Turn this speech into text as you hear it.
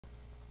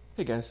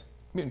Hey guys,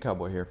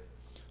 MutantCowboy here.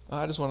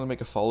 I just wanted to make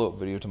a follow-up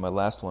video to my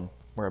last one,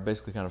 where I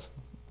basically kind of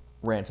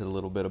ranted a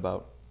little bit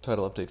about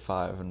Title Update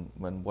 5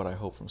 and what I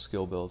hope from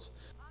skill builds.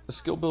 The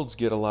skill builds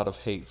get a lot of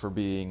hate for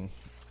being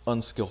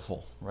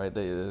unskillful, right?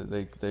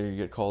 They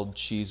get called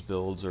cheese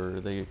builds, or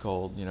they get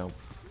called,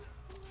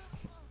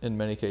 in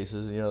many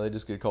cases, they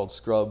just get called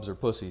scrubs or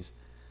pussies.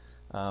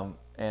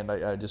 And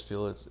I just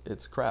feel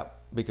it's crap,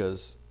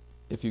 because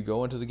if you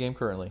go into the game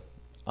currently,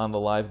 on the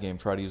live game,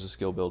 try to use a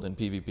skill build in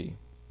PvP,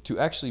 to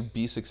actually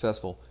be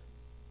successful,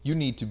 you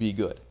need to be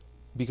good,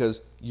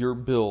 because your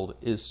build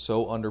is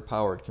so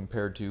underpowered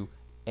compared to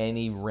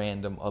any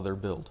random other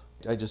build.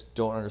 I just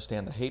don't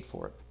understand the hate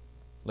for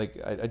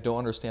it. I don't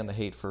understand the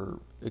hate for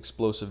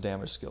explosive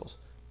damage skills,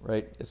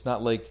 right? It's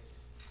not like,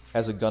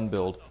 as a gun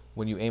build,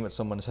 when you aim at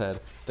someone's head,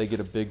 they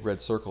get a big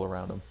red circle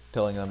around them,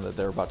 telling them that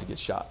they're about to get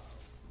shot.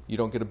 You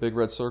don't get a big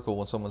red circle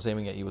when someone's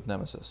aiming at you with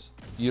Nemesis.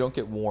 You don't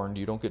get warned,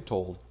 you don't get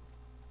told.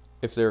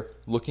 If they're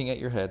looking at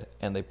your head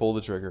and they pull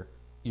the trigger,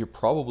 you're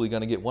probably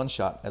going to get one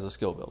shot as a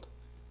skill build.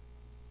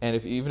 And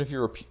even if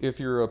you're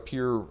a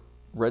pure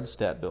red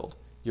stat build,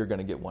 you're going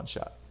to get one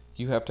shot.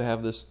 You have to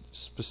have this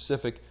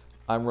specific,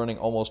 I'm running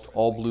almost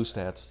all blue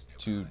stats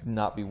to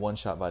not be one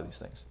shot by these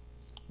things,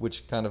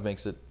 which kind of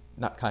makes it,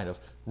 not kind of,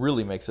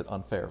 really makes it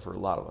unfair for a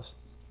lot of us.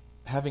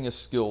 Having a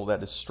skill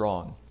that is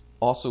strong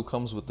also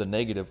comes with the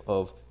negative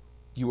of,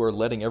 you are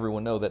letting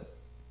everyone know that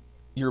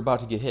you're about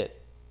to get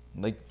hit.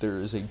 Like, there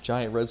is a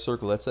giant red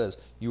circle that says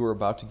you are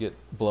about to get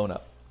blown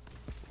up.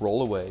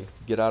 Roll away,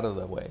 get out of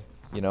the way,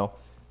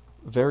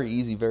 Very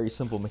easy, very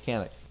simple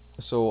mechanic.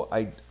 So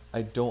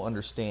I don't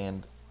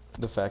understand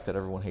the fact that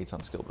everyone hates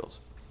on skill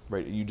builds,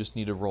 right? You just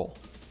need to roll.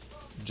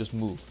 Just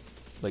move.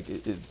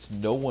 It's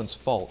no one's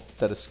fault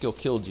that a skill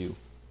killed you,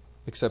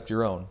 except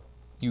your own.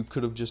 You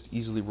could have just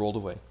easily rolled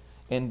away.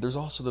 And there's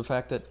also the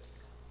fact that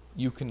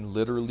you can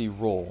literally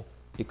roll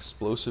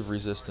explosive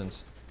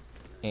resistance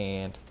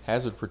and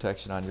hazard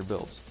protection on your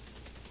builds,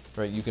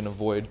 right? You can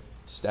avoid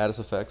status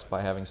effects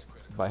by having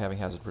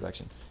hazard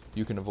protection.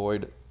 You can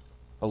avoid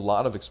a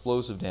lot of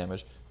explosive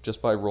damage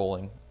just by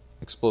rolling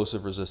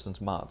explosive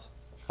resistance mods.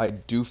 I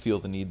do feel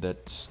the need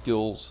that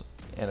skills,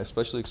 and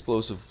especially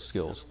explosive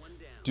skills,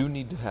 do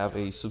need to have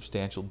a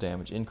substantial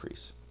damage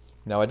increase.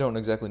 Now, I don't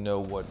exactly know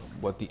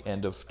what the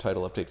end of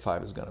Title Update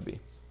 5 is going to be.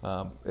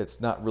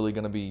 It's not really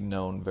going to be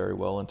known very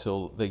well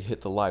until they hit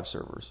the live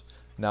servers.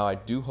 Now, I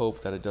do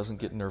hope that it doesn't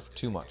get nerfed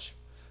too much.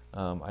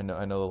 I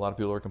know a lot of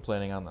people are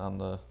complaining on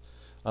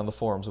the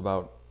forums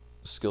about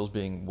skills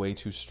being way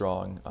too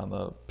strong on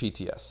the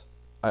PTS.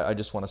 I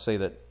just want to say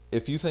that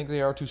if you think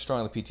they are too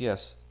strong on the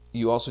PTS,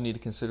 you also need to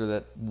consider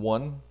that,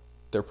 one,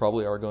 there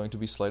probably are going to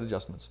be slight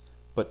adjustments,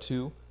 but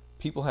two,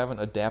 people haven't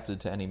adapted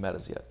to any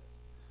metas yet.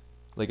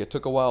 It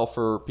took a while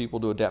for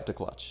people to adapt to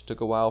clutch, took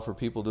a while for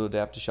people to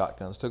adapt to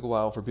shotguns, took a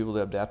while for people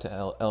to adapt to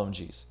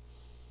LMGs.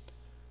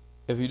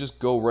 If you just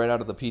go right out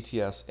of the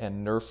PTS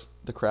and nerf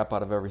the crap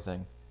out of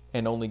everything,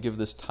 and only give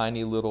this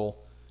tiny little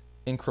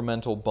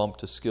incremental bump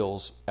to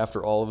skills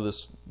after all of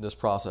this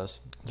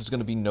process, there's going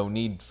to be no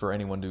need for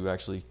anyone to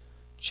actually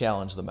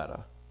challenge the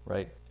meta,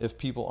 right? If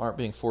people aren't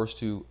being forced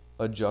to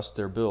adjust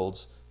their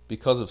builds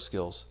because of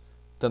skills,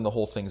 then the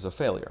whole thing is a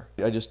failure.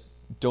 I just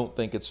don't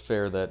think it's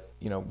fair that,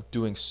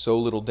 doing so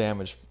little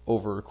damage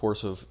over a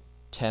course of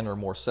 10 or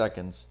more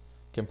seconds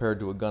compared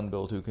to a gun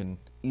build who can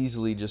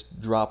easily just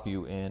drop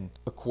you in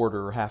a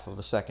quarter or half of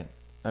a second.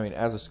 I mean,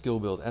 as a skill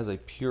build, as a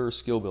pure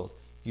skill build,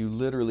 you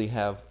literally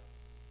have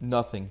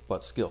nothing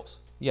but skills.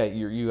 Yeah,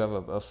 you have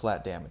a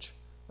flat damage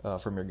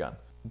from your gun,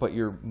 but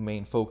your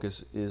main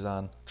focus is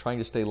on trying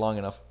to stay long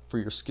enough for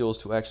your skills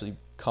to actually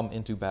come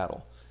into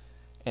battle.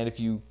 And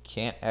if you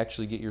can't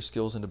actually get your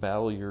skills into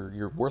battle,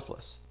 you're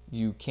worthless.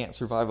 You can't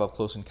survive up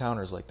close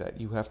encounters like that.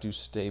 You have to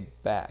stay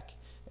back.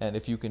 And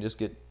if you can just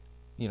get,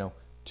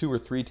 2 or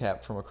 3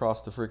 tapped from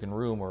across the freaking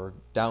room or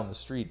down the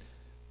street,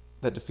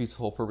 that defeats the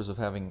whole purpose of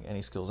having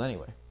any skills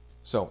anyway.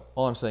 So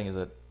all I'm saying is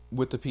that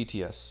with the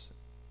PTS,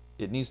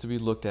 it needs to be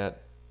looked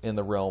at in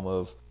the realm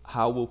of,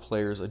 how will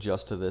players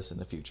adjust to this in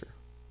the future,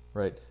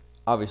 right?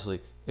 Obviously,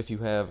 if you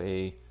have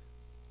a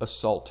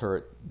assault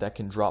turret that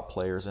can drop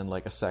players in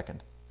like a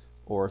second,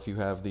 or if you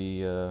have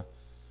the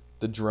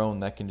drone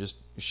that can just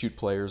shoot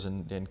players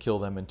and kill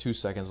them in 2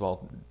 seconds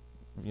while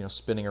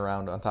spinning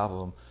around on top of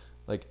them,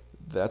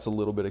 that's a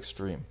little bit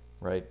extreme,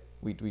 right?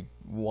 We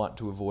want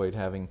to avoid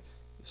having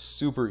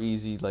super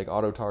easy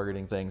auto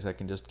targeting things that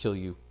can just kill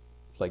you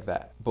like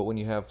that. But when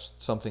you have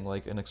something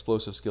like an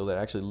explosive skill that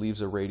actually leaves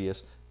a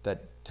radius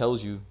that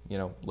tells you,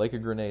 like a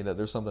grenade, that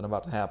there's something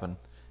about to happen,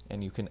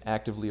 and you can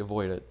actively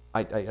avoid it,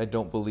 I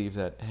don't believe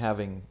that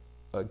having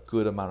a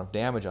good amount of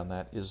damage on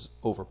that is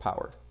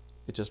overpowered.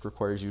 It just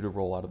requires you to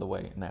roll out of the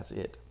way, and that's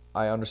it.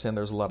 I understand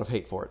there's a lot of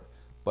hate for it,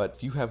 but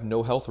if you have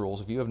no health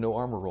rolls, if you have no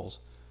armor rolls,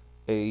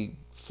 a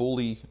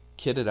fully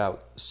kitted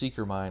out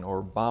Seeker Mine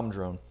or Bomb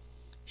Drone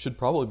should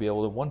probably be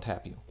able to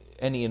one-tap you.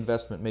 Any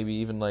investment, maybe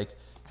even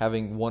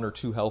having 1 or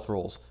 2 health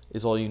rolls,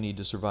 is all you need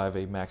to survive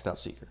a maxed out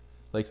Seeker.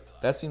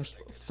 That seems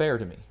fair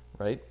to me,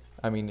 right?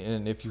 I mean,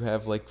 and if you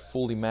have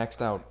fully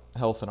maxed out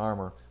health and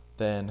armor,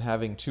 then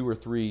having 2 or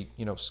 3,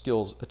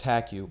 skills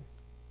attack you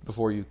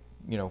before you,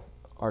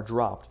 are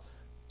dropped,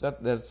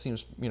 that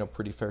seems,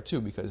 pretty fair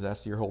too, because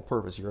that's your whole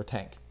purpose. You're a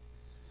tank.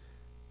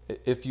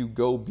 If you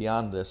go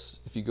beyond this,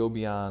 if you go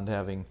beyond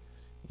having,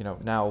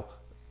 now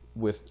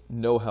with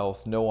no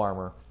health, no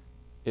armor,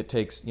 it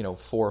takes, 4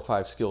 or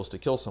 5 skills to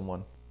kill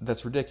someone,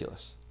 that's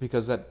ridiculous,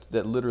 because that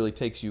literally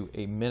takes you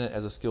a minute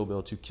as a skill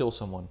build to kill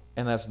someone,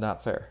 and that's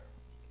not fair.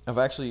 I've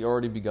actually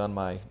already begun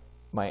my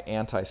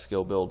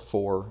anti-skill build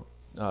for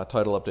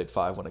Title Update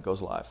 5 when it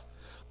goes live.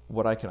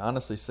 What I can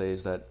honestly say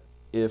is that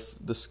if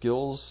the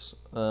skills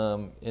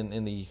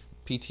in the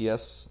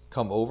PTS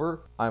come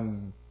over,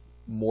 I'm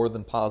more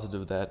than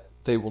positive that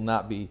they will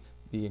not be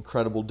the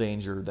incredible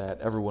danger that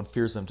everyone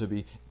fears them to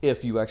be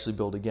if you actually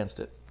build against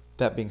it.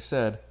 That being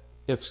said,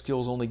 if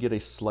skills only get a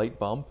slight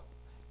bump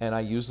and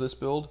I use this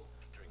build,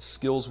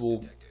 skills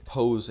will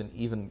pose an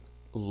even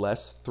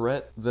less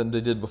threat than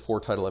they did before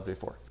Title Update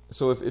 4.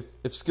 So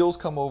if skills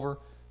come over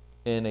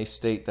in a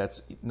state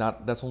that's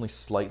only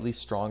slightly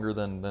stronger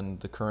than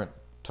the current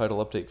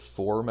Title Update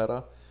 4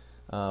 meta,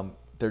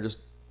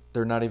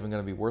 they're not even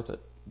going to be worth it.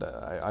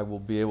 I will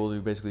be able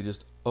to basically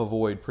just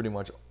avoid pretty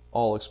much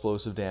all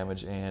explosive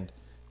damage and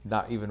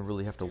not even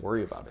really have to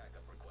worry about it.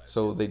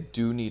 So they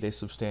do need a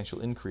substantial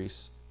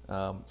increase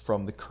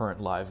from the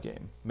current live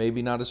game.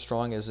 Maybe not as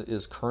strong as it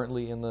is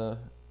currently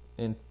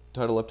in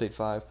Title Update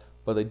 5,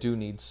 but they do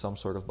need some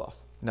sort of buff.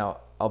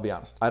 Now, I'll be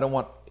honest, I don't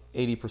want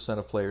 80%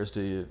 of players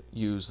to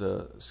use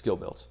the skill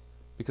builds,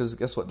 because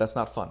guess what? That's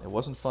not fun. It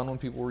wasn't fun when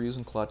people were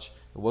using clutch.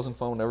 It wasn't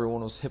fun when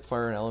everyone was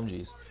hipfire and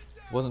LMGs.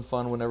 It wasn't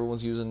fun when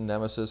everyone's using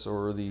Nemesis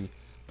or the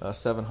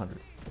 700.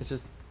 It's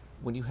just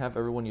when you have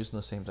everyone using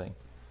the same thing,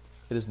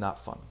 it is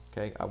not fun.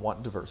 Okay, I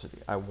want diversity.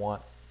 I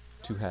want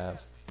to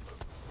have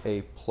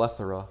a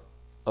plethora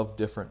of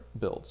different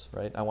builds,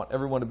 right? I want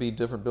everyone to be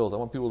different builds. I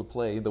want people to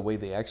play the way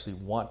they actually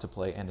want to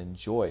play and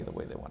enjoy the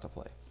way they want to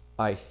play.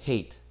 I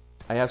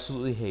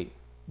absolutely hate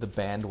the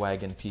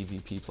bandwagon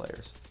PvP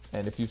players.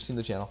 And if you've seen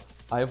the channel,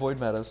 I avoid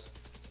metas,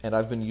 and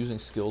I've been using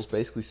skills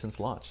basically since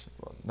launch.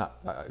 Well,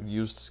 I've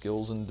used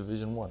skills in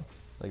Division 1.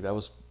 Like, that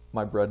was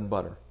my bread and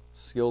butter.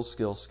 Skills,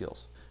 skills,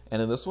 skills.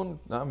 And in this one,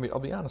 I mean, I'll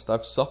be honest,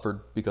 I've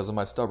suffered because of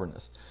my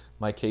stubbornness.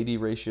 My KD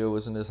ratio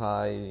isn't as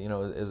high,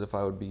 as if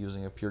I would be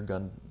using a pure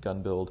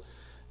gun build,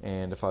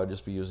 and if I would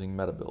just be using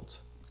meta builds.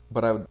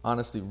 But I would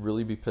honestly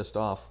really be pissed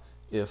off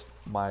if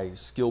my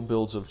skill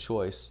builds of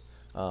choice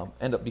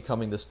end up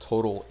becoming this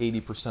total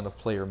 80% of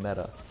player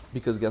meta.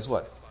 Because guess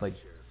what? Like,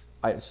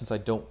 since I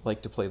don't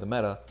like to play the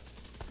meta,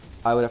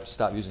 I would have to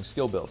stop using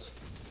skill builds.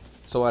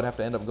 So I'd have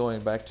to end up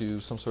going back to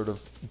some sort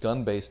of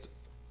gun-based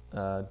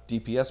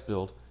DPS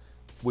build,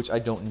 which I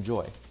don't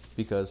enjoy,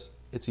 because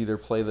it's either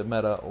play the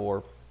meta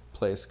or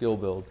play a skill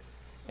build,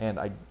 and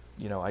I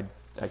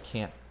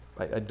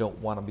don't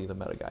want to be the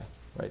meta guy,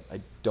 right?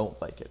 I don't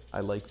like it. I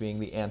like being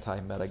the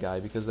anti-meta guy,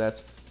 because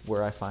that's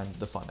where I find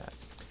the fun at.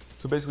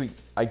 So basically,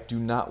 I do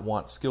not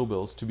want skill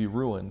builds to be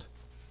ruined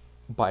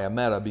by a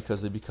meta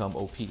because they become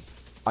OP.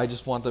 I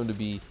just want them to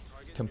be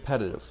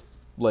competitive,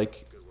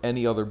 like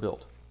any other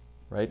build,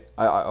 right?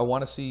 I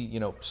want to see,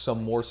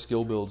 some more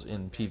skill builds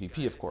in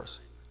PvP, of course,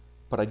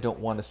 but I don't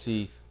want to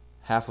see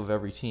half of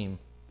every team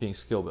being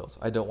skill builds.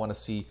 I don't want to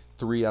see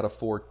 3 out of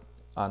 4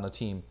 on a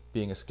team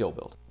being a skill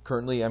build.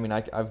 Currently, I mean,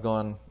 I've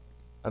gone,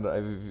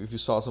 if you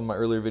saw some of my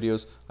earlier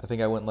videos, I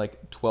think I went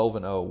like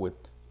 12-0 with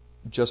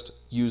just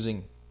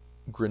using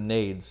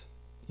grenades,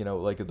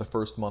 like at the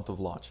first month of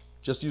launch.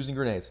 Just using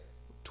grenades.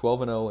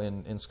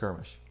 12-0 in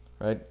skirmish,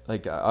 right?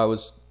 Like, I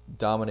was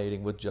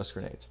dominating with just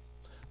grenades.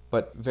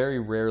 But very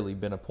rarely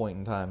been a point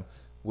in time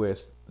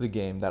with the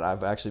game that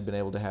I've actually been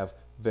able to have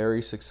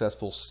very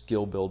successful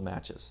skill build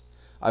matches.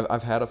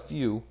 I've had a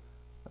few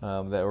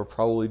that were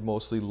probably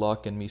mostly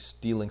luck and me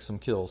stealing some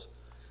kills,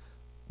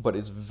 but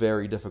it's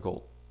very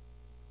difficult.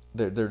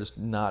 They're just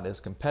not as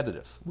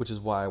competitive, which is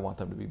why I want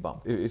them to be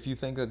bumped. If you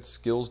think that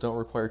skills don't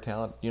require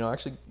talent,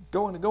 actually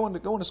go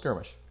into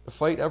skirmish.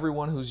 Fight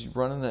everyone who's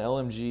running an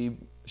LMG,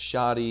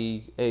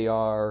 shoddy,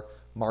 AR,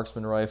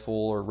 marksman rifle,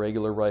 or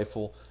regular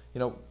rifle.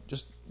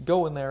 Just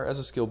go in there as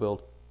a skill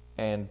build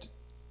and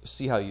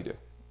see how you do.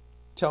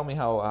 Tell me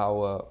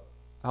how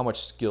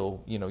much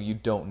skill you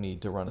don't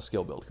need to run a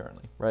skill build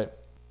currently, right?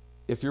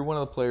 If you're one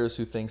of the players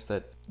who thinks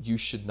that you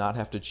should not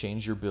have to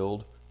change your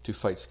build to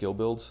fight skill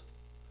builds,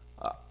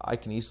 I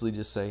can easily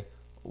just say,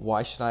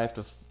 why should I have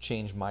to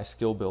change my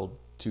skill build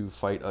to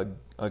fight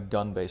a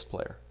gun-based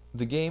player?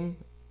 The game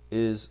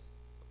is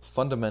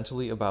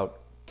fundamentally about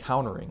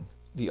countering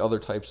the other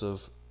types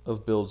of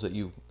builds that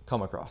you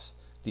come across,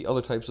 the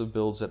other types of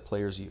builds that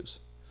players use.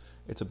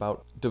 It's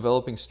about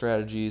developing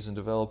strategies and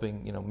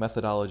developing,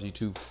 methodology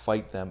to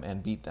fight them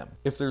and beat them.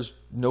 If there's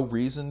no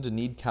reason to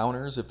need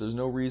counters, if there's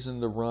no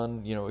reason to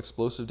run,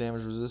 explosive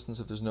damage resistance,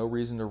 if there's no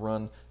reason to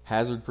run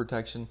hazard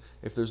protection,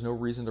 if there's no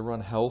reason to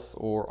run health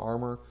or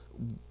armor,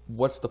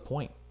 what's the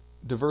point?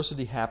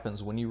 Diversity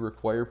happens when you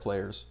require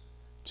players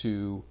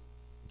to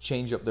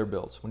change up their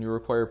builds, when you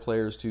require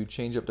players to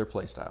change up their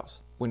playstyles,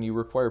 when you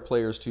require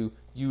players to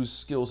use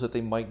skills that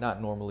they might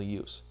not normally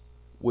use.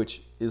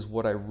 which is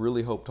what I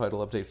really hope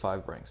Title Update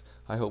 5 brings.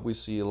 I hope we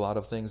see a lot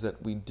of things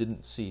that we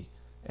didn't see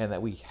and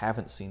that we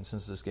haven't seen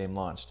since this game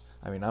launched.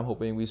 I mean, I'm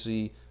hoping we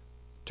see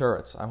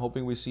turrets. I'm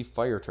hoping we see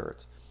fire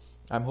turrets.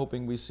 I'm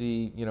hoping we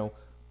see,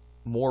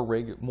 more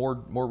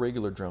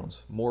regular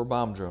drones, more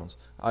bomb drones.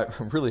 I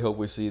really hope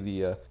we see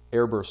the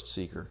airburst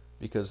seeker,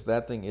 because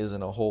that thing is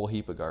in a whole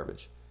heap of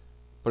garbage.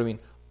 But I mean,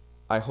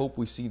 I hope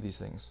we see these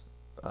things.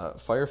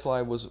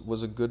 Firefly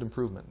was a good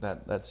improvement.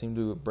 That seemed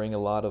to bring a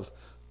lot of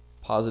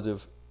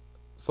positive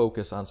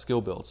focus on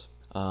skill builds.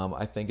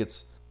 I think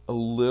it's a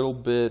little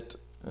bit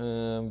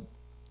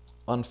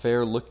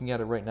unfair looking at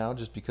it right now,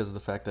 just because of the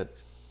fact that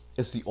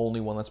it's the only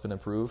one that's been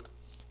improved,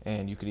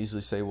 and you could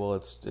easily say, well,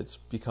 it's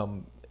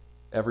become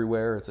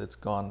everywhere. It's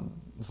gone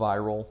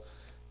viral,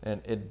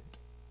 and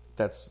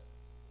that's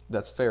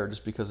fair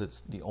just because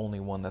it's the only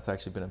one that's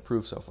actually been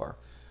improved so far.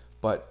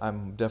 But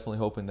I'm definitely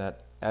hoping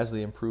that as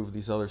they improve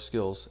these other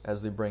skills,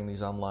 as they bring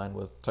these online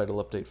with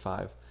Title Update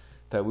 5,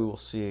 that we will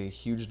see a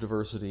huge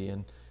diversity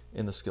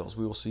in the skills.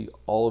 We will see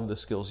all of the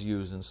skills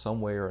used in some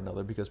way or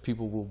another, because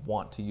people will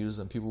want to use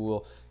them. People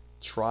will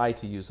try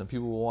to use them.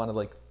 People will want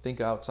to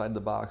think outside the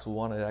box, will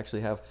want to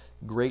actually have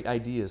great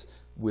ideas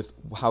with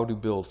how to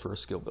build for a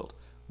skill build,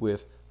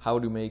 with how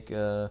to make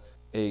a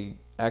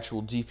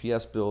actual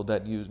DPS build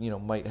that you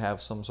might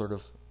have some sort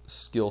of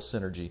skill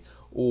synergy,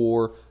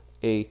 or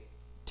a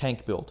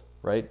tank build,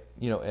 right?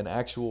 An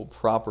actual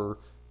proper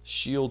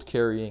shield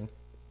carrying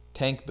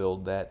tank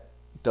build that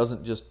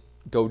doesn't just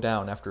go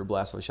down after a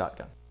blast of a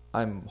shotgun.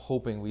 I'm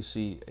hoping we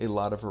see a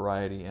lot of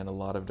variety and a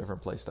lot of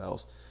different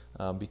playstyles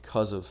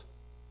because of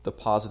the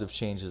positive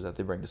changes that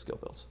they bring to skill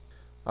builds.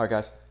 Alright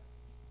guys,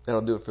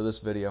 that'll do it for this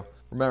video.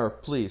 Remember,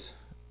 please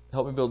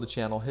help me build the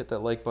channel. Hit that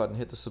like button,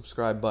 hit the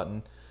subscribe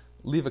button,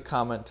 leave a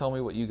comment, tell me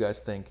what you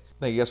guys think.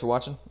 Thank you guys for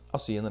watching. I'll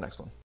see you in the next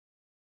one.